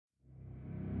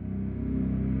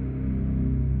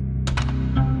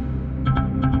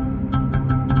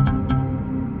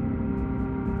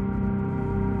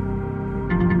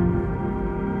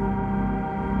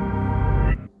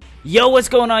Yo, what's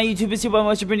going on YouTube? It's your boy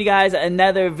Motion, bringing you guys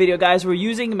another video. Guys, we're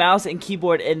using mouse and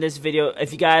keyboard in this video.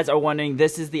 If you guys are wondering,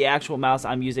 this is the actual mouse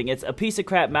I'm using. It's a piece of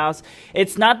crap mouse.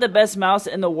 It's not the best mouse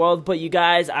in the world, but you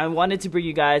guys, I wanted to bring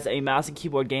you guys a mouse and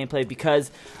keyboard gameplay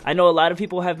because I know a lot of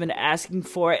people have been asking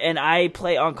for it, and I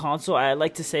play on console. I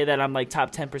like to say that I'm like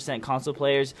top 10% console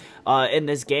players in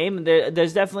this game.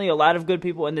 There's definitely a lot of good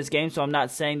people in this game, so I'm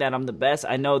not saying that I'm the best.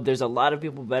 I know there's a lot of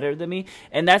people better than me,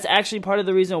 and that's actually part of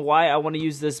the reason why I want to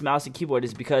use this mouse and keyboard,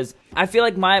 is because I feel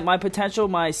like my potential,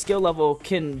 my skill level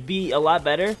can be a lot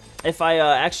better if I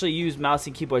actually use mouse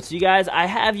and keyboard. So you guys, I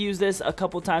have used this a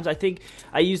couple times. I think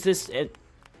I used this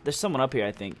there's someone up here,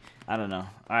 I think. I don't know.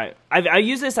 Alright, I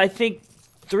used this I think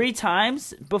 3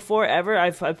 times before ever.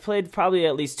 I've played probably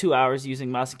at least 2 hours using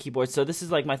mouse and keyboard, so this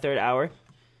is like my 3rd hour.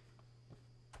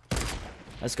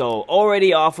 Let's go.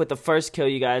 Already off with the first kill,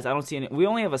 you guys. I don't see any. We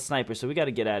only have a sniper, so we got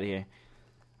to get out of here.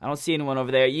 I don't see anyone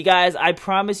over there. You guys, I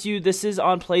promise you, this is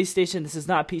on PlayStation. This is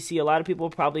not PC. A lot of people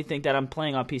probably think that I'm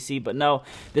playing on PC, but no.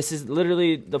 This is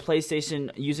literally the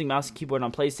PlayStation, using mouse and keyboard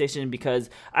on PlayStation,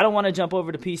 because I don't want to jump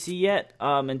over to PC yet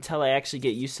until I actually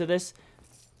get used to this.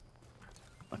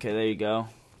 Okay, there you go.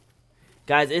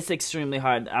 Guys, it's extremely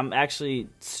hard. I'm actually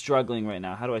struggling right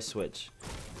now. How do I switch?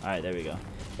 Alright, there we go.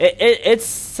 It's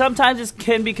sometimes it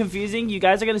can be confusing. You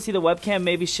guys are going to see the webcam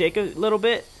maybe shake a little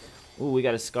bit. Ooh, we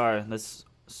got a scar. Let's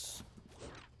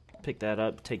pick that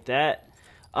up. Take that.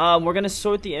 We're going to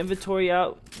sort the inventory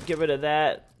out. Get rid of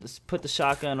that. Let's put the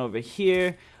shotgun over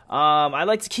here. I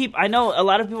like to keep... I know a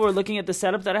lot of people are looking at the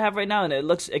setup that I have right now, and it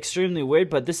looks extremely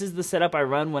weird, but this is the setup I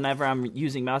run whenever I'm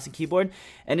using mouse and keyboard,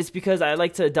 and it's because I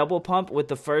like to double pump with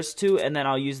the first 2, and then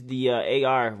I'll use the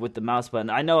AR with the mouse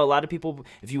button. I know a lot of people,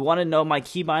 if you want to know my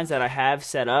keybinds that I have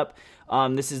set up,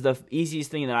 this is the easiest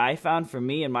thing that I found for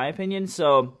me, in my opinion,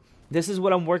 so... This is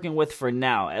what I'm working with for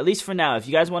now, at least for now. If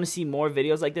you guys want to see more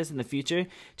videos like this in the future,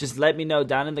 just let me know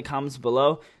down in the comments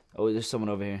below. Oh, there's someone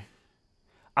over here.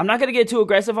 I'm not going to get too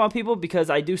aggressive on people because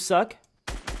I do suck.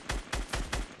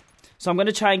 So I'm going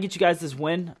to try and get you guys this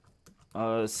win.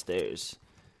 Stairs.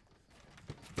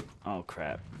 Oh,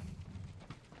 crap.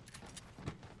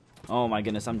 Oh, my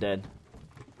goodness, I'm dead.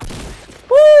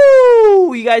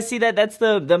 Woo! You guys see that? That's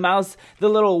the mouse, the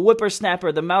little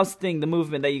whippersnapper, the mouse thing, the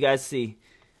movement that you guys see.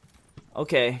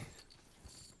 Okay,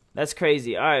 that's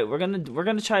crazy. All right, we're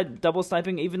gonna try double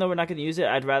sniping. Even though we're not gonna use it,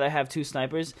 I'd rather have 2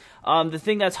 snipers. The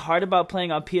thing that's hard about playing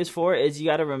on PS4 is you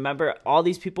gotta remember all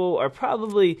these people are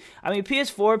probably. I mean,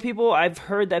 PS4 people. I've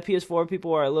heard that PS4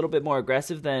 people are a little bit more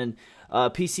aggressive than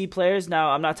PC players. Now,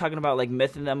 I'm not talking about like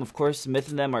Myth and them. Of course, Myth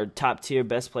and them are top tier,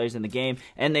 best players in the game,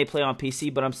 and they play on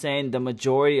PC. But I'm saying the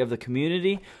majority of the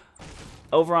community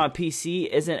over on PC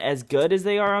isn't as good as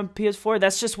they are on PS4.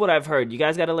 That's just what I've heard. You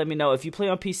guys got to let me know. If you play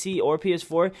on PC or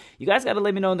PS4, you guys got to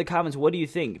let me know in the comments, what do you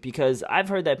think? Because I've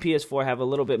heard that PS4 have a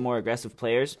little bit more aggressive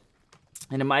players.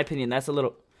 And in my opinion, that's a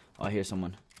little... Oh, I hear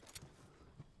someone.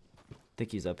 I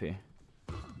think he's up here.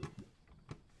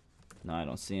 No, I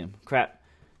don't see him. Crap.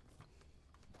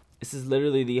 This is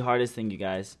literally the hardest thing, you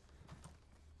guys.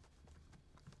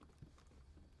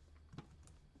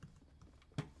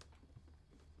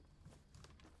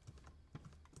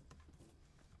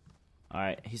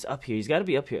 Alright, he's up here. He's got to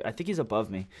be up here. I think he's above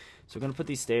me. So we're going to put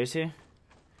these stairs here.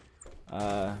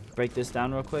 Break this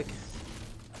down real quick.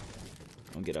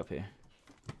 We'll get up here.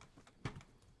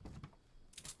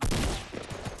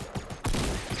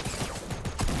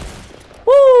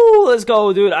 Woo! Let's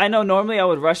go, dude. I know normally I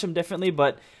would rush him differently,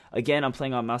 but again, I'm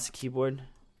playing on mouse and keyboard.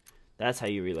 That's how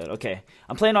you reload. Okay.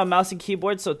 I'm playing on mouse and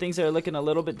keyboard, so things are looking a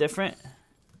little bit different.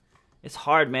 It's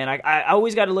hard, man. I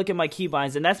always got to look at my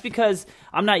keybinds, and that's because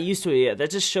I'm not used to it yet.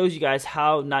 That just shows you guys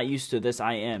how not used to this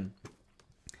I am.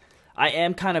 I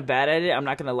am kind of bad at it. I'm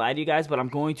not going to lie to you guys, but I'm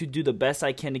going to do the best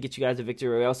I can to get you guys a victory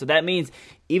royale. So that means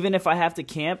even if I have to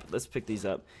camp, let's pick these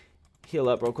up. Heal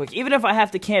up real quick. Even if I have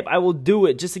to camp, I will do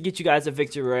it just to get you guys a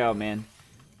victory royale, man.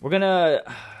 We're going to...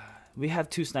 We have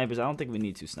 2 snipers. I don't think we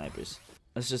need 2 snipers.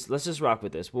 Let's just rock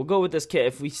with this. We'll go with this kit.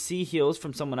 If we see heals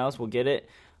from someone else, we'll get it.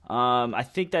 I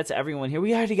think that's everyone here.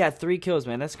 We already got 3 kills,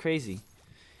 man. That's crazy.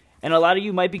 And a lot of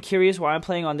you might be curious why I'm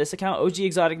playing on this account.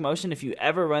 ExoticMoTioN, if you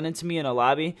ever run into me in a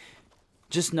lobby,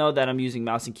 just know that I'm using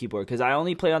mouse and keyboard. Because I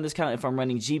only play on this account if I'm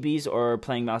running GBs or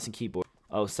playing mouse and keyboard.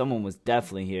 Oh, someone was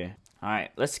definitely here.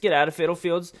 Alright, let's get out of Fatal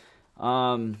Fields.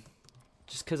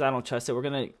 Just because I don't trust it. We're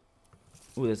going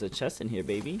to... Ooh, there's a chest in here,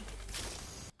 baby.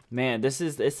 Man, it's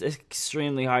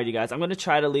extremely hard, you guys. I'm going to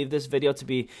try to leave this video to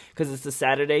be, because it's a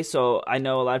Saturday, so I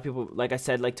know a lot of people, like I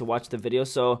said, like to watch the video.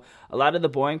 So a lot of the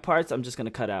boring parts, I'm just going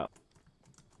to cut out.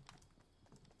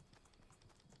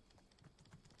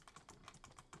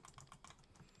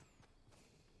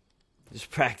 Just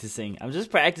practicing. I'm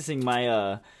just practicing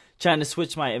my trying to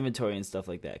switch my inventory and stuff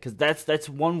like that. Because that's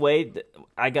one way that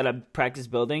I gotta practice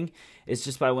building. It's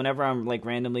just by whenever I'm like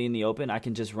randomly in the open, I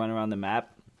can just run around the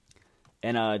map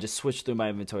and just switch through my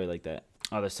inventory like that.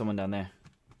 Oh, there's someone down there.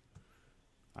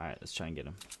 All right, let's try and get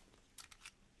him.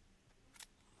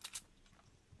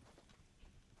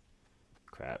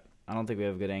 Crap. I don't think we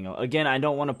have a good angle. Again, I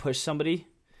don't want to push somebody.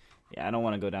 Yeah, I don't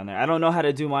want to go down there. I don't know how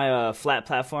to do my flat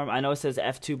platform. I know it says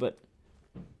F2, but...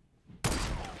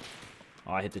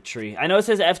 Oh, I hit the tree. I know it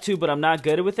says F2, but I'm not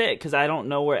good with it because I don't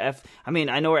know where F... I mean,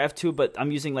 I know where F2, but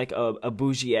I'm using like a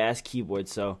bougie-ass keyboard,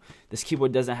 so this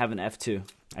keyboard doesn't have an F2.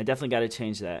 I definitely got to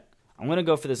change that. I'm going to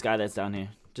go for this guy that's down here.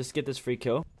 Just get this free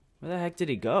kill. Where the heck did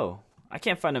he go? I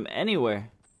can't find him anywhere.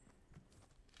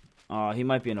 Oh, he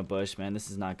might be in a bush, man.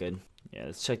 This is not good. Yeah,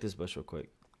 let's check this bush real quick.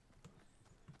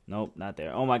 Nope, not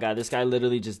there. Oh my god, this guy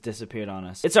literally just disappeared on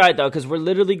us. It's alright though, because we're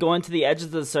literally going to the edges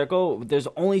of the circle. There's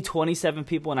only 27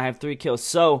 people and I have 3 kills.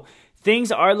 So,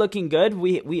 things are looking good.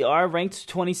 We are ranked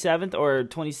 27th or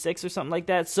 26th or something like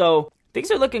that. So, things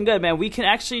are looking good, man. We can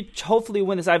actually hopefully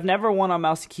win this. I've never won on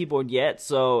mouse and keyboard yet.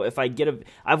 So, if I get a...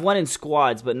 I've won in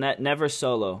squads, but never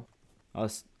solo.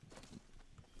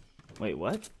 Wait,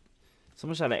 what?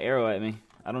 Someone shot an arrow at me.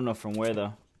 I don't know from where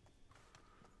though.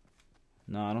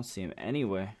 No, I don't see him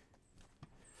anywhere.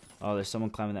 Oh, there's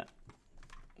someone climbing that.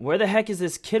 Where the heck is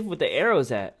this kid with the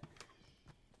arrows at?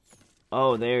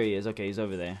 Oh, there he is. Okay, he's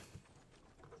over there.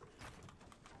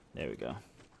 There we go.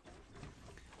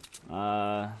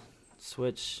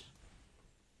 Switch.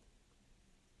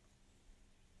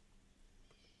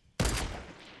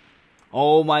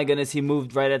 Oh my goodness, he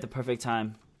moved right at the perfect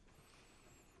time.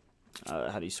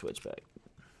 How do you switch back?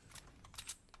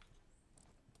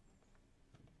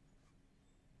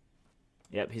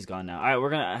 Yep, he's gone now. All right, we're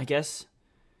going to, I guess,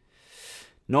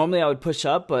 normally I would push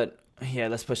up, but yeah,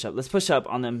 let's push up. Let's push up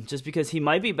on them just because he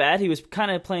might be bad. He was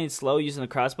kind of playing slow using the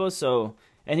crossbow, so,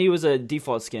 and he was a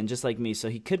default skin just like me, so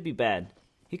he could be bad.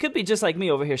 He could be just like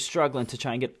me over here struggling to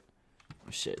try and get,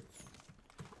 oh shit.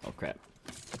 Oh crap.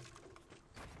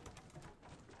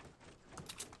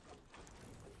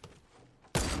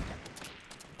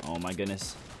 Oh my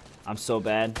goodness. I'm so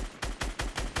bad.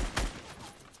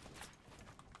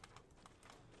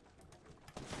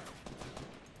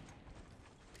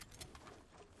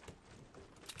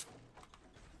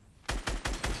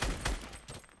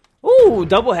 Ooh,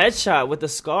 double headshot with the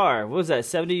scar. What was that?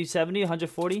 70,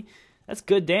 140? That's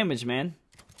good damage, man.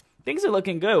 Things are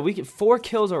looking good. We get 4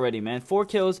 kills already, man. 4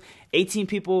 kills, 18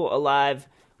 people alive.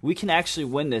 We can actually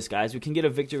win this, guys. We can get a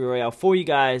victory royale for you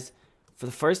guys for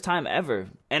the first time ever.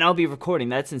 And I'll be recording.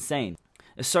 That's insane.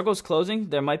 The circle's closing.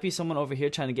 There might be someone over here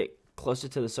trying to get closer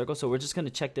to the circle. So we're just going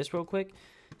to check this real quick.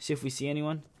 See if we see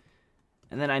anyone.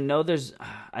 And then I know there's...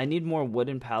 I need more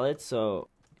wooden pallets, so...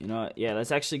 You know what? Yeah,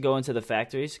 let's actually go into the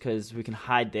factories because we can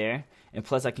hide there. And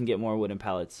plus I can get more wooden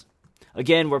pallets.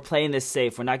 Again, we're playing this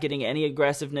safe. We're not getting any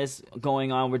aggressiveness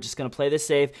going on. We're just going to play this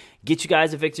safe. Get you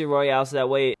guys a victory royale so that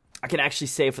way I can actually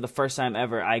say for the first time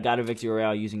ever I got a victory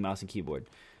royale using mouse and keyboard.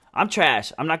 I'm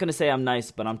trash. I'm not going to say I'm nice,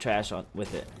 but I'm trash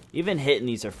with it. Even hitting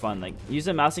these are fun. Like,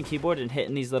 using mouse and keyboard and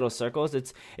hitting these little circles,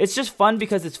 it's just fun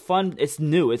because it's fun. It's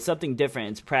new. It's something different.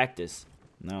 It's practice.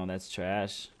 No, that's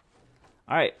trash.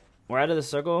 All right. We're out of the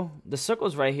circle. The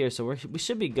circle's right here, so we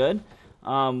should be good.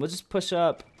 We'll just push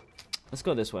up. Let's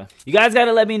go this way. You guys got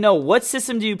to let me know, what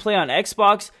system do you play on?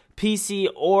 Xbox, PC,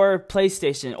 or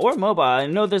PlayStation, or mobile? I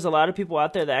know there's a lot of people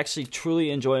out there that actually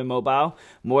truly enjoy mobile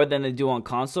more than they do on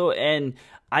console, and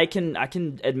I can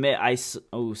admit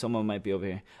oh, someone might be over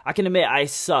here. I can admit I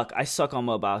suck. I suck on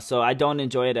mobile, so I don't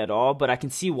enjoy it at all. But I can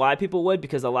see why people would,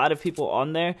 because a lot of people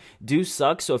on there do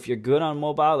suck. So if you're good on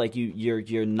mobile, like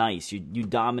you're nice. You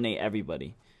dominate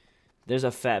everybody. There's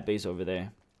a fat base over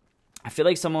there. I feel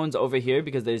like someone's over here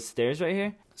because there's stairs right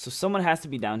here. So someone has to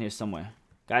be down here somewhere.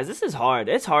 Guys, this is hard.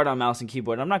 It's hard on mouse and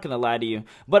keyboard. I'm not going to lie to you.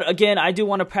 But again, I do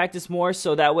want to practice more.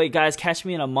 So that way, guys, catch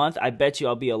me in a month. I bet you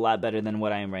I'll be a lot better than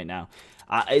what I am right now.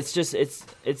 It's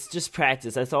just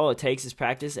practice. That's all it takes is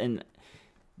practice. And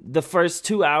the first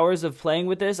 2 hours of playing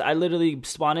with this, I literally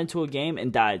spawned into a game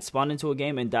and died. Spawned into a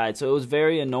game and died. So it was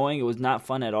very annoying. It was not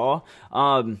fun at all.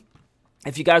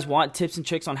 If you guys want tips and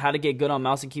tricks on how to get good on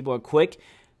mouse and keyboard quick,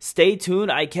 stay tuned.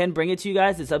 I can bring it to you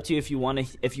guys. It's up to you if you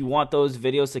want those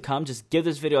videos to come. Just give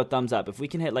this video a thumbs up. If we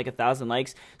can hit like 1,000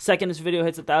 likes, second this video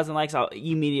hits 1,000 likes, I'll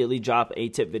immediately drop a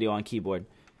tip video on keyboard.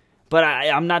 But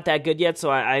I'm not that good yet, so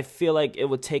I feel like it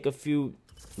would take a few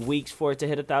weeks for it to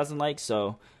hit 1,000 likes.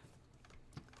 So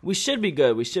we should be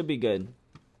good. We should be good.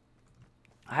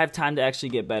 I have time to actually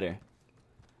get better.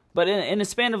 But in a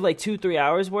span of like 2-3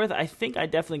 hours worth, I think I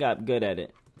definitely got good at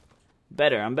it.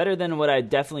 better. I'm better than what I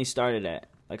definitely started at.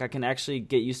 Like, I can actually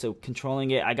get used to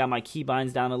controlling it. I got my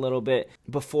keybinds down a little bit.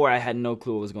 Before, I had no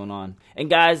clue what was going on. And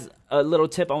guys, a little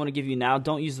tip I want to give you now.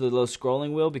 Don't use the little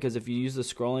scrolling wheel, because if you use the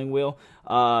scrolling wheel,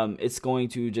 it's going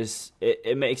to just,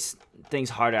 it makes things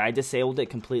harder. I disabled it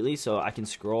completely so I can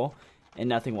scroll and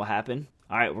nothing will happen.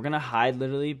 All right, we're going to hide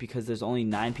literally because there's only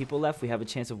 9 people left. We have a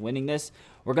chance of winning this.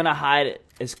 We're going to hide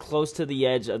as close to the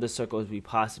edge of the circle as we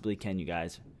possibly can, you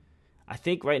guys. I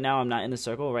think right now I'm not in the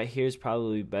circle. Right here is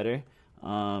probably better.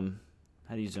 How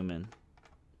do you zoom in?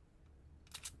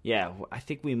 Yeah, I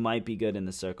think we might be good in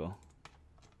the circle.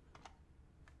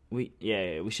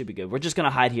 Yeah, we should be good. We're just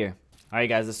gonna hide here. All right,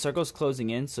 guys, the circle's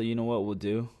closing in, so you know what we'll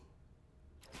do?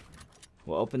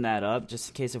 We'll open that up just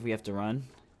in case if we have to run,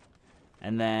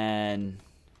 and then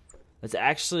let's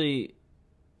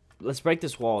break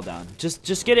this wall down.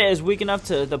 Just get it as weak enough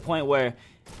to the point where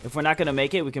if we're not gonna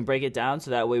make it, we can break it down, so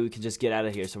that way we can just get out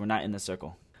of here, so we're not in the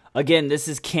circle. Again, this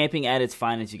is camping at its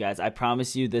finest, you guys. I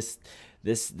promise you this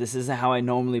isn't how I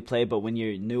normally play, but when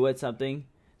you're new at something,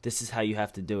 this is how you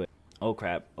have to do it. Oh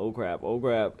crap, oh crap, oh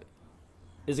crap.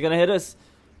 Is it gonna hit us?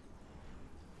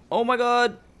 Oh my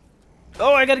god.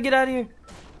 Oh, I gotta get out of here.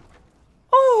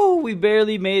 Oh, we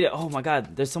barely made it. Oh my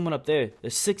god, there's someone up there.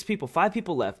 There's 6 people, 5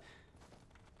 people left.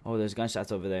 Oh, there's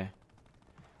gunshots over there.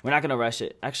 We're not gonna rush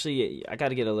it. Actually, I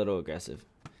gotta get a little aggressive.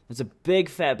 There's a big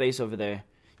fat base over there.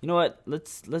 You know what?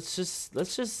 Let's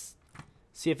just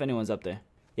see if anyone's up there.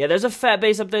 Yeah, there's a fat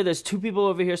base up there. There's 2 people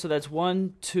over here, so that's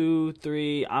 1, 2,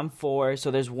 3. I'm 4.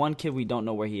 So there's 1 kid we don't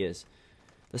know where he is.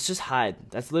 Let's just hide.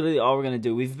 That's literally all we're gonna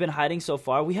do. We've been hiding so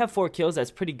far. We have 4 kills.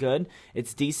 That's pretty good.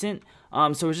 It's decent.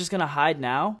 So we're just gonna hide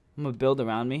now. I'm gonna build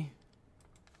around me.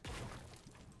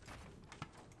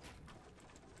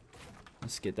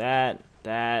 Let's get that.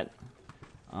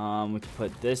 We can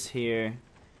put this here.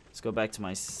 Let's go back to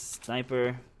my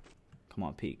sniper. Come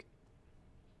on, peek.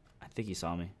 I think he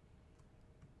saw me.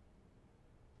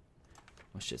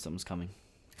 Oh shit, someone's coming.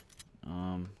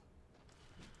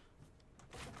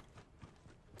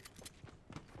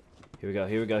 Here we go,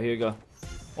 here we go, here we go.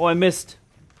 Oh, I missed.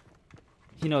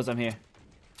 He knows I'm here.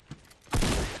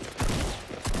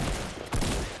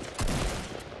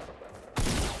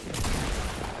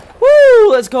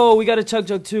 Woo! Let's go. We got a chug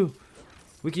jug too.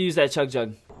 We can use that chug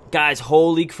jug. Guys,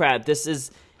 holy crap. This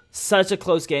is such a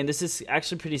close game. This is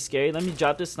actually pretty scary. Let me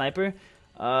drop this sniper.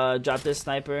 Drop this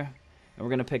sniper. And we're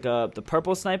going to pick up the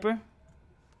purple sniper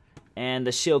and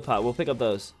the shield pot. We'll pick up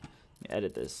those. Let me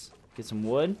edit this. Get some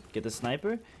wood. Get the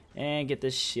sniper. And get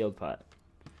this shield pot.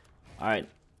 Alright.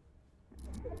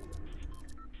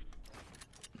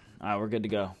 Alright, we're good to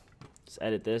go. Let's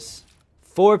edit this.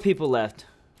 4 people left.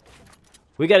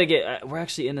 We got to get... we're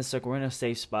actually in the circle. We're in a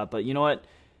safe spot. But you know what?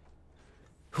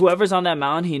 Whoever's on that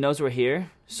mountain, he knows we're here.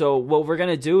 So what we're going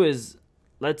to do is...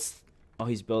 let's... oh,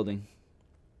 he's building.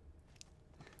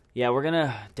 Yeah, we're going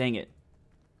to... dang it.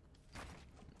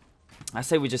 I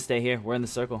say we just stay here. We're in the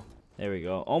circle. There we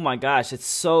go. Oh my gosh, it's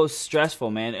so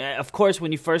stressful, man. Of course,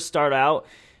 when you first start out,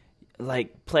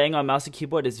 like, playing on mouse and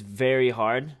keyboard is very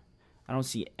hard. I don't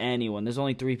see anyone. There's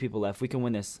only 3 people left. We can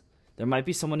win this. There might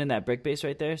be someone in that brick base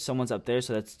right there. Someone's up there,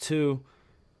 so that's 2.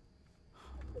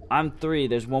 I'm 3.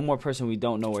 There's 1 more person we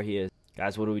don't know where he is.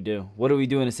 Guys, what do we do? What do we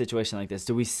do in a situation like this?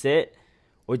 Do we sit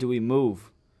or do we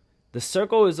move? The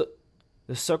circle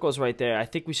is right there. I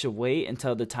think we should wait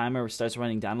until the timer starts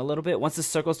running down a little bit. Once the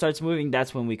circle starts moving,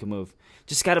 that's when we can move.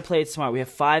 Just got to play it smart. We have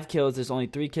 5 kills. There's only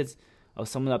 3 kids. Oh,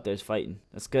 someone up there is fighting.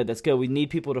 That's good. That's good. We need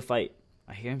people to fight.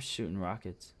 I hear him shooting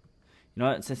rockets. You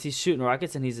know what? Since he's shooting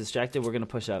rockets and he's distracted, we're going to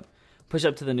push up. Push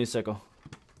up to the new circle.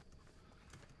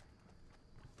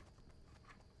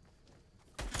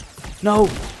 No!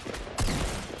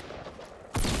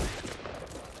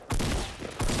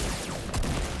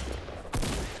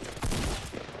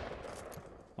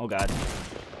 Oh god.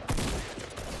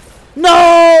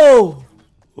 No!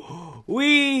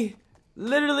 We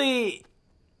literally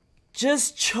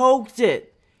just choked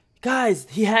it. Guys,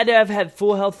 he had to have had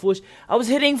full health. I was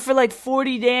hitting for like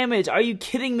 40 damage. Are you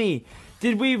kidding me?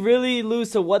 Did we really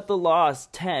lose to what the loss?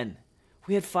 10.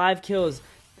 We had 5 kills.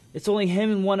 It's only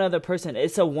him and 1 other person.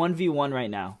 It's a 1v1 right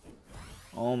now.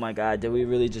 Oh my god, did we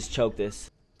really just choke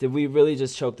this? Did we really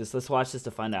just choke this? Let's watch this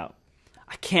to find out.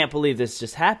 I can't believe this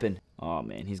just happened. Oh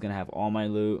man, he's gonna have all my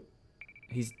loot.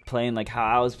 He's playing like how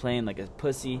I was playing, like a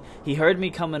pussy. He heard me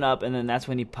coming up, and then that's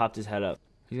when he popped his head up.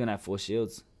 He's gonna have full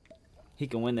shields. He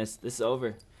can win this. This is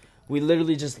over. We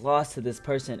literally just lost to this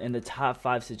person in the top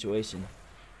 5 situation.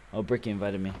 Oh, Bricky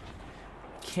invited me.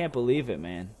 Can't believe it,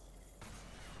 man.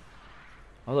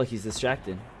 Oh, look, he's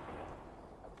distracted.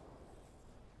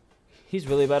 He's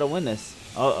really about to win this.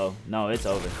 Uh-oh. No, it's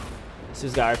over. This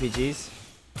dude's got RPGs.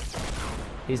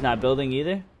 He's not building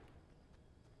either.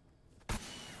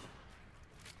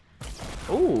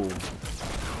 Ooh.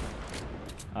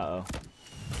 Uh-oh.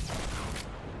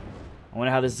 I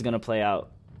wonder how this is going to play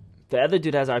out. The other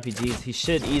dude has RPGs. He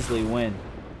should easily win.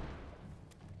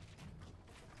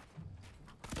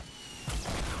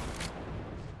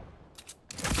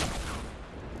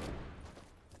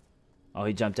 Oh,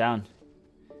 he jumped down.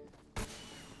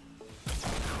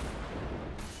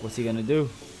 What's he going to do?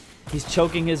 He's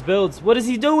choking his builds. What is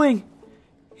he doing?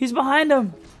 He's behind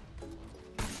him.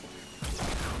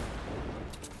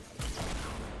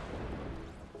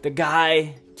 The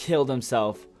guy killed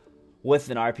himself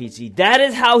with an RPG. That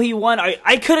is how he won.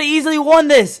 I could have easily won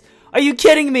this. Are you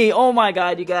kidding me? Oh my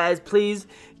god, you guys. Please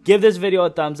give this video a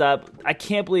thumbs up. I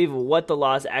can't believe What the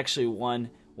Lost actually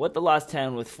won. What the Lost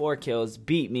 10 with 4 kills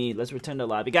beat me. Let's return to the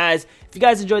lobby. Guys, if you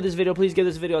guys enjoyed this video, please give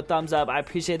this video a thumbs up. I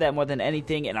appreciate that more than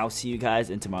anything, and I'll see you guys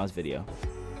in tomorrow's video.